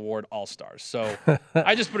Academy Award All-Star. So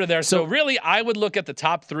I just put it there. So really, I would look at the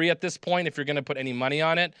top 3 at this point if you're going to put any money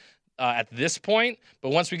on it at this point. But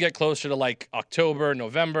once we get closer to like October,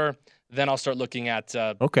 November, then I'll start looking at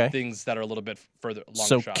things that are a little bit further longer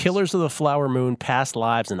So shots. Killers of the Flower Moon, Past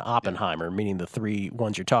Lives, and Oppenheimer, meaning the 3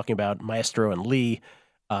 ones you're talking about, Maestro and Lee.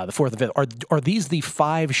 The 4th and 5th. Are these the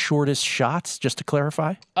 5 shortest shots, just to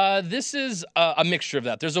clarify? This is a mixture of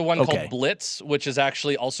that. There's a one called Blitz, which is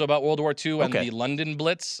actually also about World War II, and the London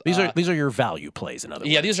Blitz. These are your value plays, in other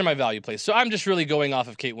words. Yeah, these are my value plays. So I'm just really going off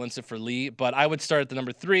of Kate Winslet for Lee, but I would start at the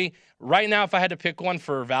number 3. Right now, if I had to pick one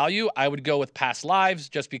for value, I would go with Past Lives,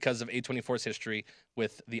 just because of A24's history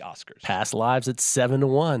with the Oscars. Past Lives at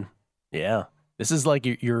 7-1. Yeah. This is like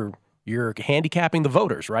you're handicapping the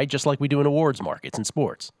voters, right? Just like we do in awards markets and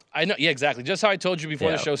sports. I know. Yeah, exactly. Just how I told you before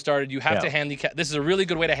the show started, you have to handicap. This is a really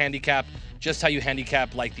good way to handicap, just how you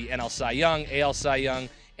handicap like the NL Cy Young, AL Cy Young,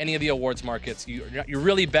 any of the awards markets. You're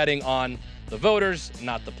really betting on the voters,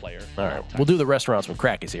 not the player. All right. We'll do the restaurants when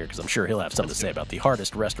Crack is here, because I'm sure he'll have something to say about the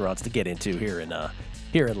hardest restaurants to get into here in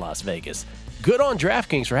Las Vegas. Good on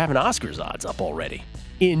DraftKings for having Oscars odds up already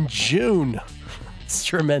in June. It's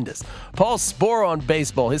tremendous. Paul Sporer on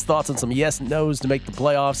baseball. His thoughts on some yes-nos to make the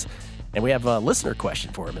playoffs. And we have a listener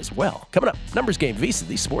question for him as well. Coming up, Numbers Game, VSiN,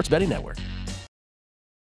 the Sports Betting Network.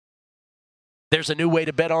 There's a new way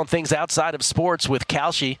to bet on things outside of sports with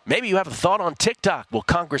Kalshi. Maybe you have a thought on TikTok. Will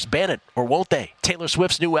Congress ban it or won't they? Taylor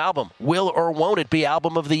Swift's new album. Will or won't it be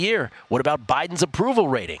album of the year? What about Biden's approval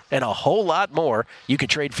rating? And a whole lot more. You can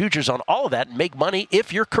trade futures on all of that and make money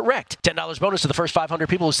if you're correct. $10 bonus to the first 500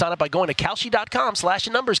 people who sign up by going to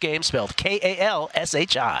Kalshi.com/numbersgame, spelled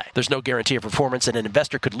Kalshi. There's no guarantee of performance, and an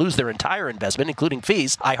investor could lose their entire investment, including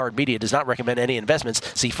fees. iHeartMedia does not recommend any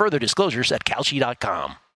investments. See further disclosures at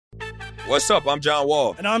Kalshi.com. What's up? I'm John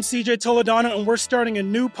Wall. And I'm CJ Toledano, and we're starting a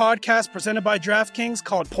new podcast presented by DraftKings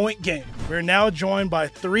called Point Game. We're now joined by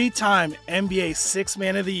 3-time NBA Sixth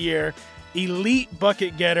Man of the Year, elite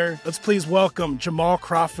bucket getter. Let's please welcome Jamal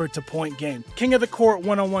Crawford to Point Game. King of the Court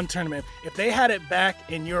one-on-one tournament. If they had it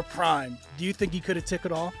back in your prime, do you think you could have took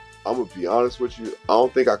it all? I'm going to be honest with you. I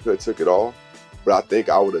don't think I could have took it all, but I think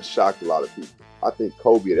I would have shocked a lot of people. I think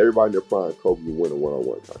Kobe and everybody in their prime, Kobe would win a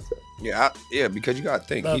one-on-one contest. Yeah, because you got to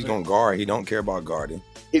think. He's going to guard. He don't care about guarding.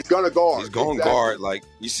 He's going to guard. He's going to guard. Like,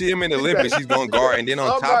 you see him in the Olympics, he's going to guard. And then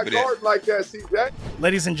on top of that. I'm not guarding like that, CJ.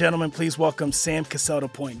 Ladies and gentlemen, please welcome Sam Cassell to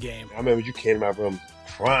Point Game. I remember you came out from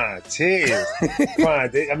crying, tears. I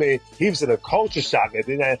mean, he was in a culture shock. And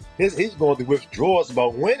then he's going through withdrawals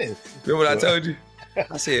about winning. Remember what I told you?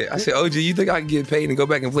 I said, OG, you think I can get paid and go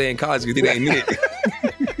back and play in college because it ain't it?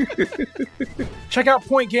 Check out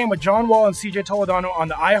Point Game with John Wall and CJ Toledano on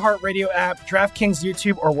the iHeartRadio app, DraftKings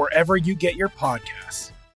YouTube, or wherever you get your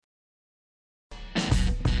podcasts.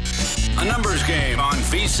 A Numbers Game on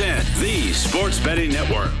VSiN, the Sports Betting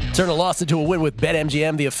Network. Turn a loss into a win with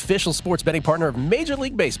BetMGM, the official sports betting partner of Major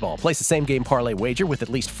League Baseball. Place the same game parlay wager with at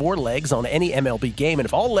least 4 legs on any MLB game, and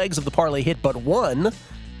if all legs of the parlay hit but one,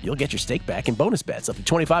 you'll get your stake back in bonus bets up to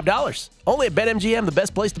 $25. Only at BetMGM, the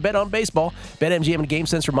best place to bet on baseball. BetMGM and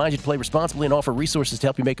GameSense remind you to play responsibly and offer resources to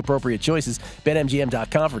help you make appropriate choices.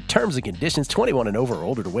 BetMGM.com for terms and conditions. 21 and over or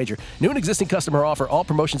older to wager. New and existing customer offer. All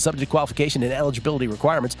promotions subject to qualification and eligibility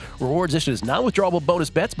requirements. Rewards issued as non-withdrawable bonus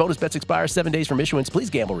bets. Bonus bets expire 7 days from issuance. Please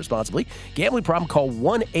gamble responsibly. Gambling problem? Call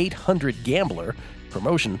 1-800-GAMBLER.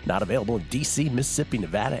 Promotion not available in D.C., Mississippi,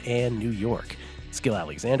 Nevada, and New York. Skill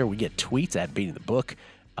Alexander, we get tweets at Beating the Book.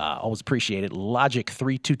 Always appreciate it.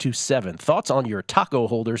 Logic3227. Thoughts on your taco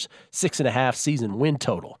holders 6.5 season win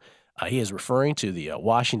total? He is referring to the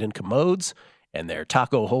Washington Commodes and their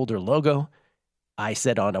taco holder logo. I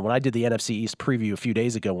said when I did the NFC East preview a few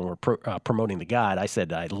days ago when we were promoting the guide, I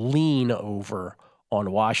said I lean over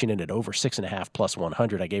on Washington at over 6.5 plus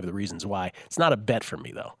 100. I gave the reasons why. It's not a bet for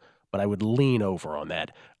me, though, but I would lean over on that.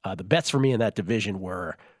 The bets for me in that division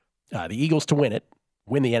were the Eagles to win it,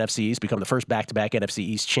 win the NFC East, become the first back-to-back NFC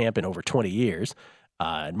East champ in over 20 years,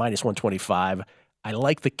 at minus 125. I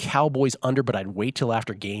like the Cowboys under, but I'd wait till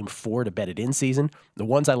after game 4 to bet it in season. The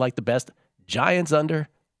ones I like the best, Giants under,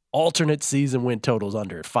 alternate season win totals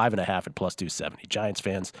under at 5.5 at plus 270. Giants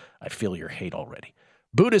fans, I feel your hate already.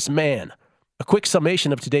 Buddhist Man, a quick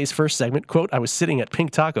summation of today's first segment. Quote, I was sitting at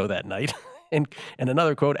Pink Taco that night. And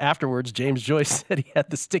another quote afterwards, James Joyce said he had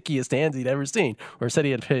the stickiest hands he'd ever seen, or said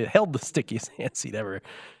he had held the stickiest hands he'd ever.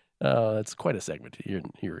 That's quite a segment.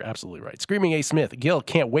 You're absolutely right. Screaming A. Smith, Gil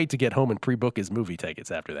can't wait to get home and pre-book his movie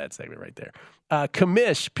tickets after that segment right there.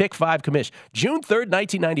 Kamish, pick 5 Kamish. June 3rd,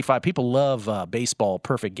 1995. People love baseball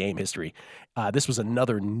perfect game history. This was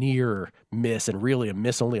another near miss, and really a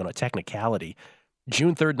miss only on a technicality.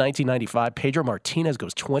 June 3rd, 1995, Pedro Martinez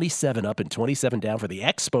goes 27 up and 27 down for the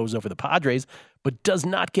Expos over the Padres, but does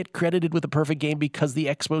not get credited with a perfect game because the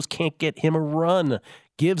Expos can't get him a run.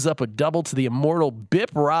 Gives up a double to the immortal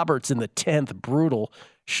Bip Roberts in the 10th. Brutal.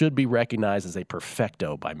 Should be recognized as a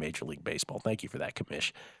perfecto by Major League Baseball. Thank you for that,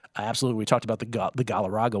 Kamish. Absolutely. We talked about the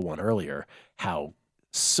Galarraga one earlier, how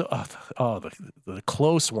the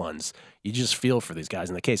close ones, you just feel for these guys.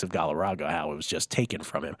 In the case of Galarraga, how it was just taken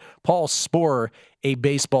from him. Paul Sporer, a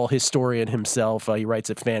baseball historian himself, he writes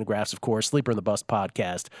at Fangraphs, of course, Sleeper in the Bust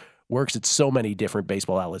podcast, works at so many different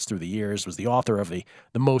baseball outlets through the years, was the author of the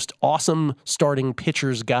most awesome starting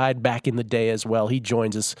pitcher's guide back in the day as well. He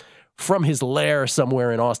joins us from his lair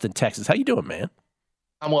somewhere in Austin, Texas. How you doing, man?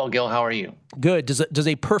 I'm well, Gil. How are you? Good. Does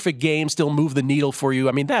a perfect game still move the needle for you?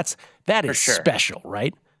 I mean, that is special,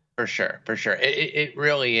 right? For sure. It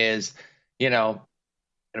really is. Going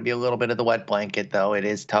to be a little bit of the wet blanket, though. It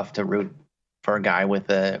is tough to root for a guy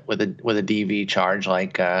with a DV charge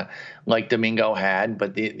like Domingo had,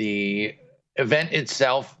 but the event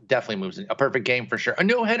itself definitely moves it. A perfect game for sure. A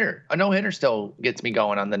no hitter still gets me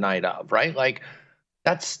going on the night of, right? Like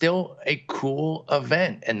that's still a cool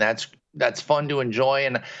event, and that's fun to enjoy.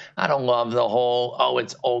 And I don't love the whole,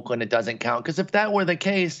 it's Oakland, it doesn't count. Because if that were the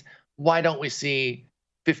case, why don't we see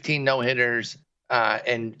 15 no-hitters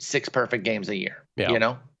and 6 perfect games a year?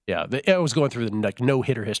 Yeah. Yeah, I was going through the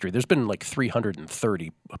no-hitter history. There's been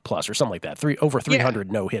 330 plus or something like that, over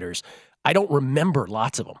 300 no-hitters. I don't remember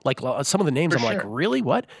lots of them. Some of the names, like, really?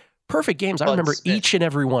 What? Perfect games. I remember each and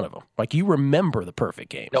every one of them. You remember the perfect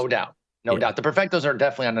games. No doubt. No doubt. The perfectos are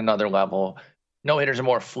definitely on another level. No-hitters are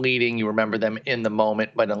more fleeting. You remember them in the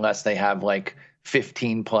moment, but unless they have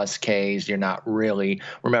 15 plus Ks, you're not really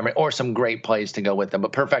remembering, or some great plays to go with them.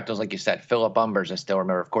 But perfectos, like you said, Philip Umbers, I still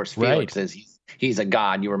remember. Of course, Felix he's a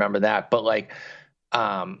god. You remember that. But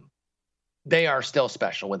they are still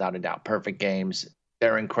special without a doubt. Perfect games.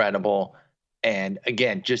 They're incredible. And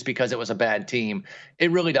again, just because it was a bad team, it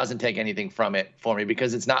really doesn't take anything from it for me,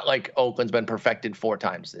 because it's not like Oakland's been perfected 4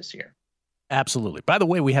 times this year. Absolutely. By the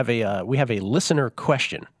way, we have a listener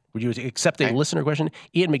question. Would you accept a listener question?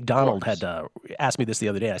 Ian McDonald had asked me this the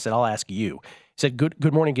other day. I said, I'll ask you. He said,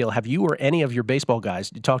 Good morning, Gil. Have you or any of your baseball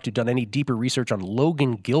guys you talked to done any deeper research on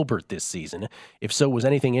Logan Gilbert this season? If so, was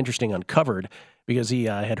anything interesting uncovered? Because he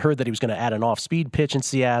had heard that he was going to add an off-speed pitch in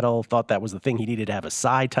Seattle, thought that was the thing he needed to have a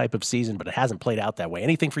side type of season, but it hasn't played out that way.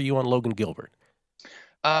 Anything for you on Logan Gilbert?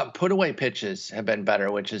 Put away pitches have been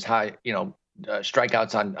better, which is high,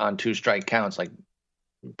 strikeouts on 2 strike counts,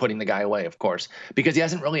 putting the guy away, of course, because he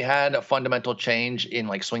hasn't really had a fundamental change in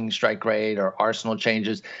swinging strike rate or arsenal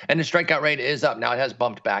changes. And the strikeout rate is up. Now it has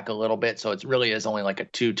bumped back a little bit. So it really is only a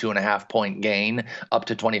 2.5 point gain up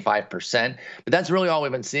to 25%. But that's really all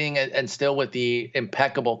we've been seeing. And still with the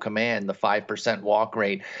impeccable command, the 5% walk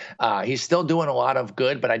rate, he's still doing a lot of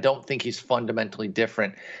good, but I don't think he's fundamentally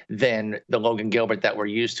different than the Logan Gilbert that we're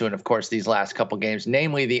used to. And of course, these last couple games,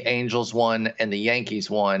 namely the Angels one and the Yankees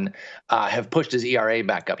one, have pushed his ERA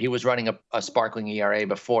back up. He was running a sparkling ERA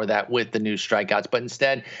before that with the new strikeouts, but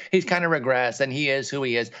instead he's kind of regressed, and he is who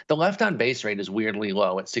he is. The left on base rate is weirdly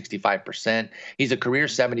low at 65%. He's a career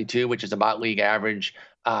 72, which is about league average.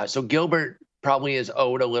 So Gilbert probably is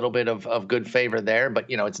owed a little bit of good favor there, but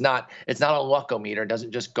it's not a luckometer. It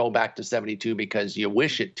doesn't just go back to 72 because you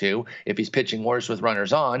wish it to. If he's pitching worse with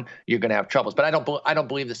runners on, you're going to have troubles. But I don't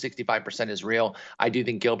believe the 65% is real. I do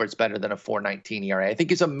think Gilbert's better than a 4.19 ERA. I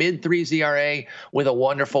think he's a mid-3s ERA with a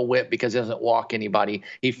wonderful whip because he doesn't walk anybody.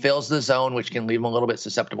 He fills the zone, which can leave him a little bit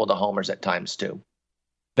susceptible to homers at times too.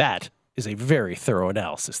 That is a very thorough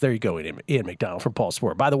analysis. There you go, Ian McDonald from Paul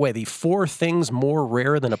Sport. By the way, the 4 things more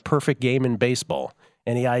rare than a perfect game in baseball.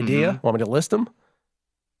 Any idea? Want me to list them?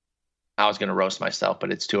 I was going to roast myself,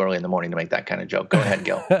 but it's too early in the morning to make that kind of joke. Go ahead,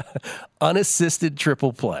 Gil. Unassisted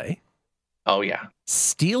triple play. Oh, yeah.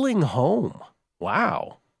 Stealing home.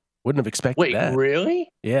 Wow. Wouldn't have expected that. Wait,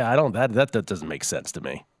 really? Yeah, I don't. That doesn't make sense to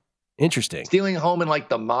me. Interesting. Stealing home in like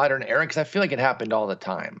the modern era, because I feel like it happened all the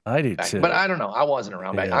time. I do too. But I don't know. I wasn't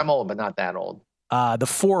around back. I'm old, but not that old. The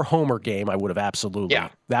 4-homer game, I would have absolutely. Yeah.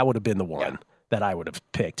 That would have been the one that I would have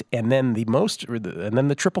picked, and then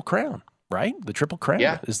the Triple Crown, right? The Triple Crown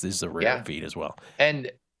is a rare feat as well.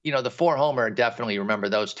 And the 4-homer, definitely remember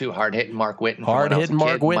those two. Hard-hitting Mark Whitten.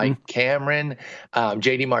 Mike Cameron,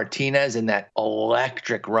 J.D. Martinez in that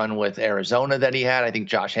electric run with Arizona that he had. I think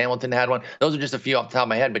Josh Hamilton had one. Those are just a few off the top of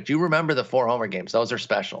my head, but you remember the 4-homer games. Those are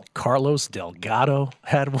special. Carlos Delgado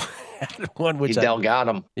had one. He got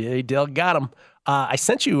him. Yeah, he got him. I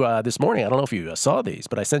sent you this morning. I don't know if you saw these,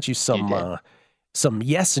 but I sent you some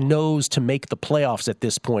yes-nos to make the playoffs at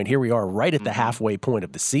this point. Here we are right at the halfway point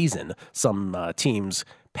of the season. Some teams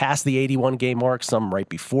past the 81-game mark, some right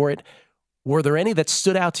before it. Were there any that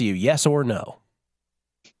stood out to you, yes or no?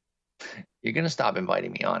 You're going to stop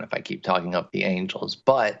inviting me on if I keep talking up the Angels,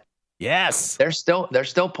 but yes, they're still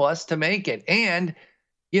plus to make it. And,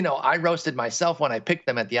 I roasted myself when I picked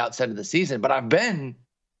them at the outset of the season, but I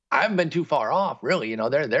haven't been too far off, really.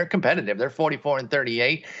 They're competitive. They're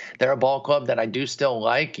 44-38. They're a ball club that I do still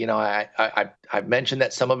like. I've mentioned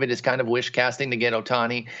that some of it is kind of wish casting to get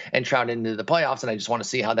Ohtani and Trout into the playoffs, and I just want to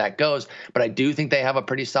see how that goes. But I do think they have a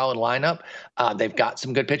pretty solid lineup. They've got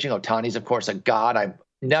some good pitching. Ohtani's, of course, a god. I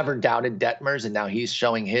never doubted Detmers, and now he's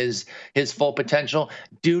showing his full potential.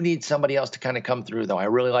 Do need somebody else to kind of come through, though. I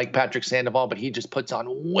really like Patrick Sandoval, but he just puts on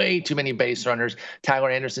way too many base runners.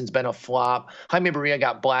 Tyler Anderson's been a flop. Jaime Barria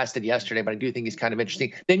got blasted yesterday, but I do think he's kind of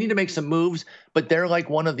interesting. They need to make some moves, but they're like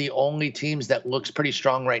one of the only teams that looks pretty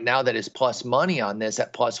strong right now that is plus money on this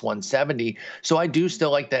at plus 170. So I do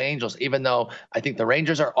still like the Angels, even though I think the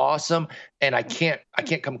Rangers are awesome, and I can't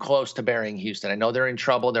come close to burying Houston. I know they're in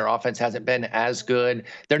trouble. Their offense hasn't been as good.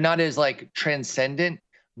 They're not as transcendent,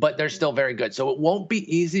 but they're still very good. So it won't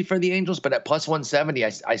be easy for the Angels, but at plus 170,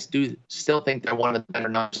 I do still think they're one of the better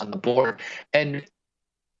numbers on the board. And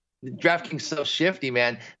DraftKings so shifty,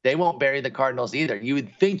 man. They won't bury the Cardinals either. You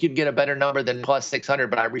would think you'd get a better number than plus 600,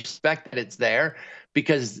 but I respect that it's there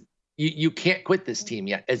because you can't quit this team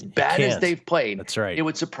yet. As bad as they've played, that's right. It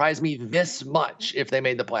would surprise me this much if they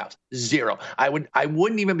made the playoffs. 0. I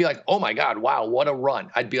wouldn't even be like, oh my God, wow, what a run.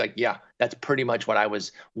 I'd be like, yeah, that's pretty much what I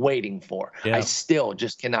was waiting for. Yeah. I still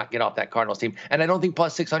just cannot get off that Cardinals team. And I don't think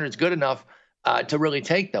plus 600 is good enough to really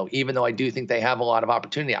take, though, even though I do think they have a lot of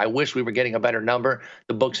opportunity. I wish we were getting a better number.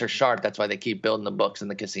 The books are sharp. That's why they keep building the books in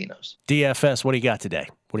the casinos. DFS, what do you got today?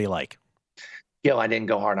 What do you like? Gil, I didn't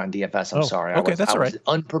go hard on DFS. I'm sorry. Okay, that's all right. I was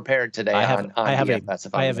unprepared today on DFS,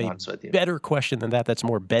 if I'm honest with you. Better question than that. That's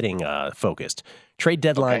more betting focused. Trade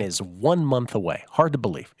deadline is 1 month away. Hard to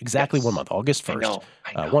believe. Exactly 1 month. August 1st.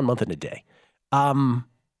 I know. 1 month and a day.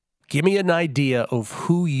 Give me an idea of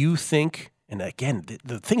who you think. And again,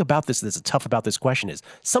 the thing about this that's tough about this question is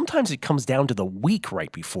sometimes it comes down to the week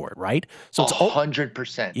right before it, right? So it's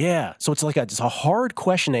 100%. Yeah. So it's like it's a hard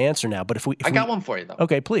question to answer now. But if I got one for you, though.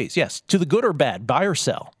 Okay, please. Yes. To the good or bad, buy or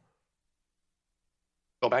sell?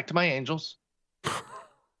 Go back to my Angels.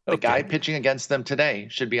 The guy pitching against them today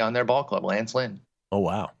should be on their ball club, Lance Lynn. Oh,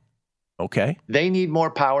 wow. Okay. They need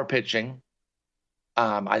more power pitching.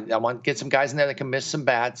 I want to get some guys in there that can miss some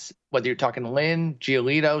bats, whether you're talking Lynn,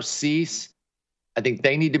 Giolito, Cease. I think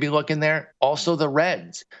they need to be looking there. Also, the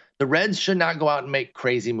Reds. The Reds should not go out and make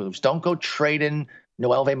crazy moves. Don't go trading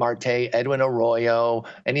Noelvi Marte, Edwin Arroyo,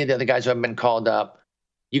 any of the other guys who haven't been called up.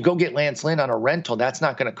 You go get Lance Lynn on a rental. That's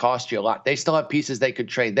not going to cost you a lot. They still have pieces they could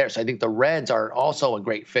trade there. So I think the Reds are also a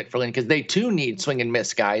great fit for Lynn because they, too, need swing and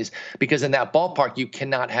miss guys because in that ballpark, you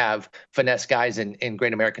cannot have finesse guys in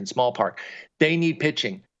Great American Small Park. They need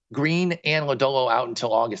pitching. Green and Lodolo out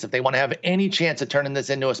until August. If they want to have any chance of turning this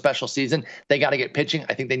into a special season, they got to get pitching.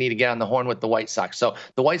 I think they need to get on the horn with the White Sox. So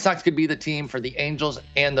the White Sox could be the team for the Angels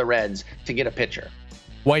and the Reds to get a pitcher.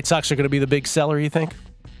 White Sox are going to be the big seller, you think?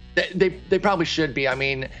 They probably should be. I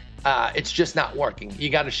mean, it's just not working. You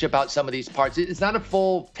got to ship out some of these parts. It's not a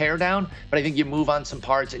full teardown, but I think you move on some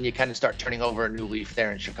parts and you kind of start turning over a new leaf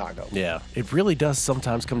there in Chicago. Yeah, it really does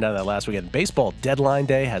sometimes come down to that last weekend. Baseball deadline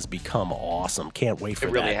day has become awesome. Can't wait for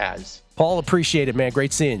that. It really has. Paul, appreciate it, man.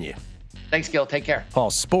 Great seeing you. Thanks, Gil. Take care.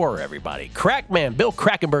 Paul Sporer, everybody. Crackman, Bill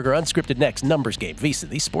Krackomberger, Unscripted next. Numbers Game, VSiN,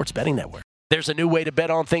 the Sports Betting Network. There's a new way to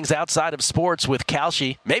bet on things outside of sports with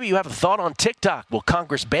Kalshi. Maybe you have a thought on TikTok. Will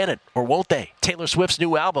Congress ban it or won't they? Taylor Swift's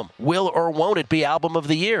new album. Will or won't it be Album of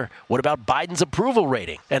the Year? What about Biden's approval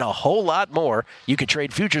rating? And a whole lot more. You can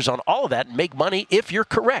trade futures on all of that and make money if you're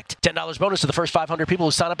correct. $10 bonus to the first 500 people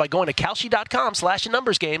who sign up by going to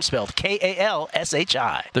Kalshi.com/numbersgame, spelled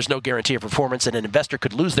Kalshi. There's no guarantee of performance, and an investor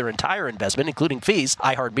could lose their entire investment, including fees.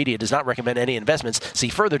 iHeartMedia does not recommend any investments. See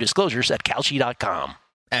further disclosures at Kalshi.com.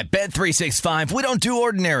 At Bet365, we don't do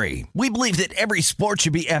ordinary. We believe that every sport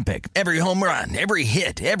should be epic. Every home run, every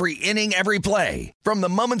hit, every inning, every play. From the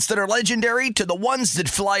moments that are legendary to the ones that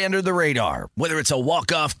fly under the radar. Whether it's a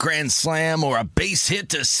walk-off grand slam or a base hit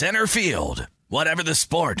to center field. Whatever the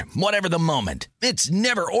sport, whatever the moment. It's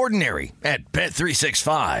never ordinary at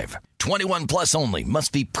Bet365. 21 plus only.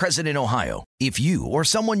 Must be present in Ohio. If you or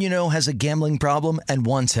someone you know has a gambling problem and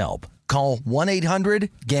wants help, call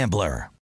 1-800-GAMBLER.